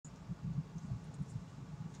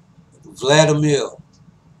Vladimir.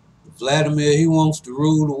 Vladimir, he wants to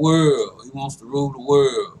rule the world. He wants to rule the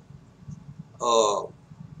world. Uh,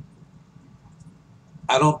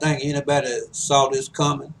 I don't think anybody saw this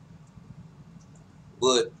coming,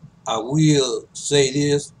 but I will say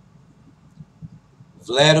this.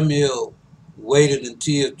 Vladimir waited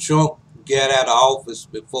until Trump got out of office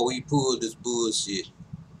before he pulled this bullshit.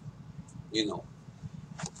 You know,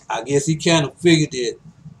 I guess he kind of figured that,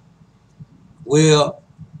 well,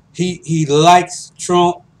 he likes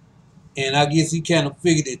Trump, and I guess he kind of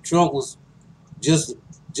figured that Trump was just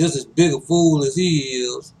as big a fool as he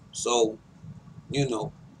is. So, you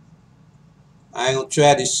know, I ain't gonna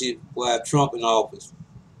try this shit while Trump in office.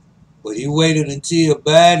 But he waited until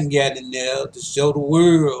Biden got in there to show the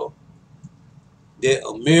world that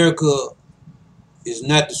America is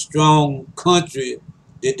not the strong country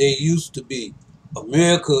that they used to be.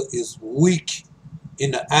 America is weak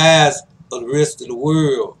in the eyes of the rest of the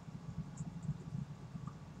world.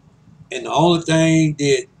 And the only thing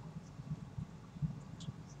that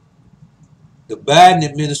the Biden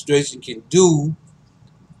administration can do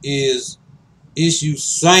is issue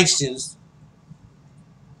sanctions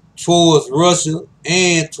towards Russia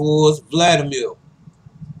and towards Vladimir.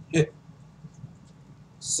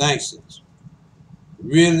 Sanctions.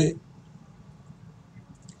 Really?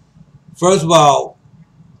 First of all,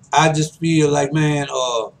 I just feel like, man,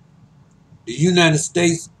 the United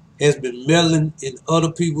States has been meddling in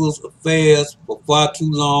other people's affairs for far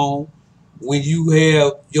too long. When you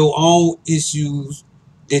have your own issues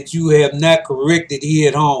that you have not corrected here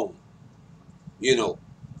at home. You know,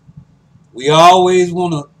 we always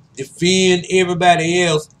want to defend everybody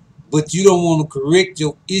else, but you don't want to correct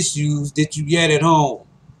your issues that you got at home.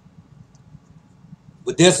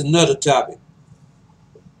 But that's another topic.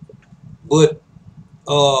 But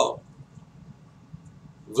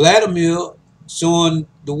Vladimir showing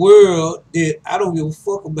the world that I don't give a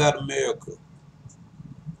fuck about America.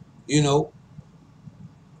 You know,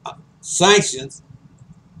 sanctions.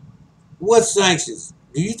 What sanctions?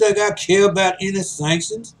 Do you think I care about any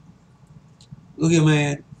sanctions? Look at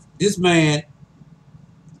man. This man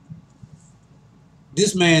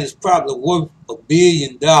is probably worth $1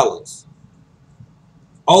 billion.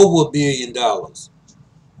 Over $1 billion.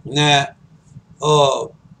 Now,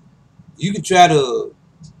 you can try to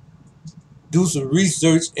do some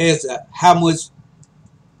research as to how much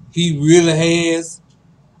he really has,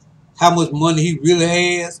 how much money he really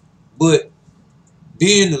has, but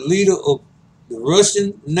being the leader of the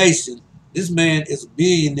Russian nation, this man is a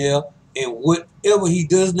billionaire, and whatever he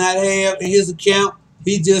does not have in his account,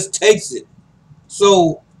 he just takes it.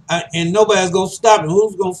 So, and nobody's going to stop him.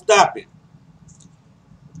 Who's going to stop him?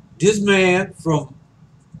 This man, from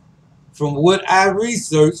what I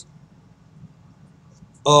researched,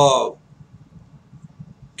 got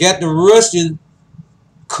the Russian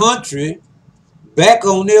country back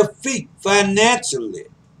on their feet financially.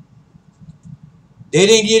 They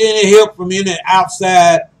didn't get any help from any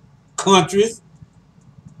outside countries.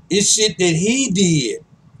 It's shit that he did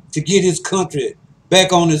to get his country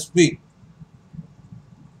back on his feet.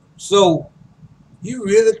 So, you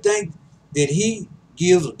really think that he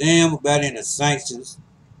gives a damn about any sanctions?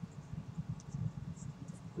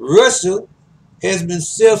 Russia has been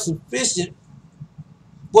self-sufficient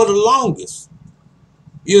for the longest.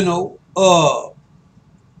 You know,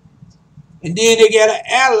 and then they got an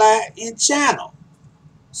ally in China.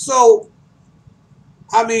 So,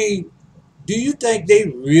 I mean, do you think they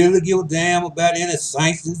really give a damn about any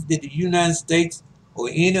sanctions that the United States or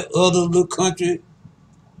any other little country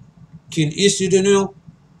can issue to them?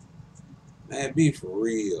 Man, be for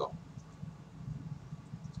real.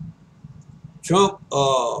 Trump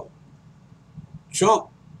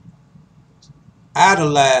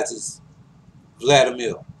idolizes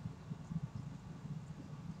Vladimir.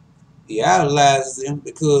 He idolizes him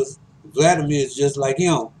because Vladimir is just like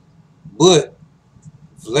him. But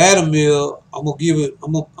Vladimir, I'm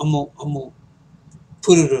gonna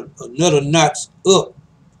put it another notch up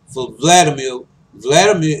for Vladimir.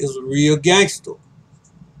 Vladimir is a real gangster.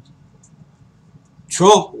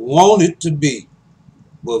 Trump wanted to be,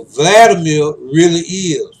 but Vladimir really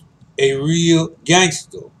is a real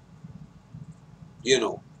gangster. You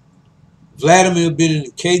know, Vladimir been in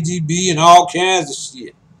the KGB and all kinds of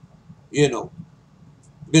shit. You know,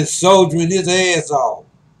 been soldiering his ass off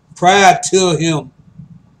prior to him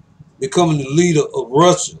becoming the leader of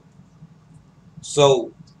Russia.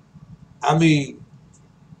 So, I mean,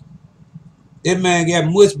 that man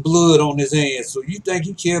got much blood on his hands. So you think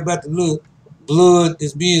he care about the little blood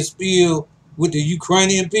that's being spilled with the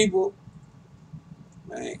Ukrainian people?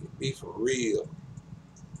 Man, be for real.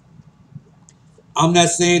 I'm not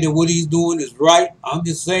saying that what he's doing is right. I'm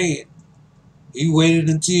just saying he waited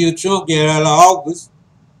until Trump got out of office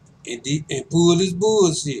and pulled his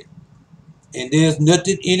bullshit. And there's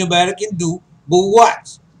nothing anybody can do but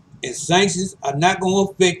watch. And sanctions are not going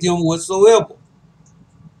to affect him whatsoever.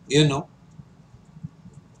 You know.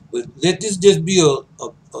 But let this just be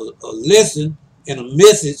a lesson and a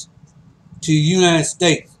message to the United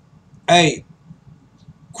States. Hey,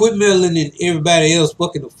 quit meddling in everybody else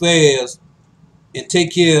fucking affairs and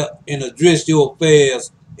take care and address your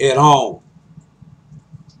affairs at home.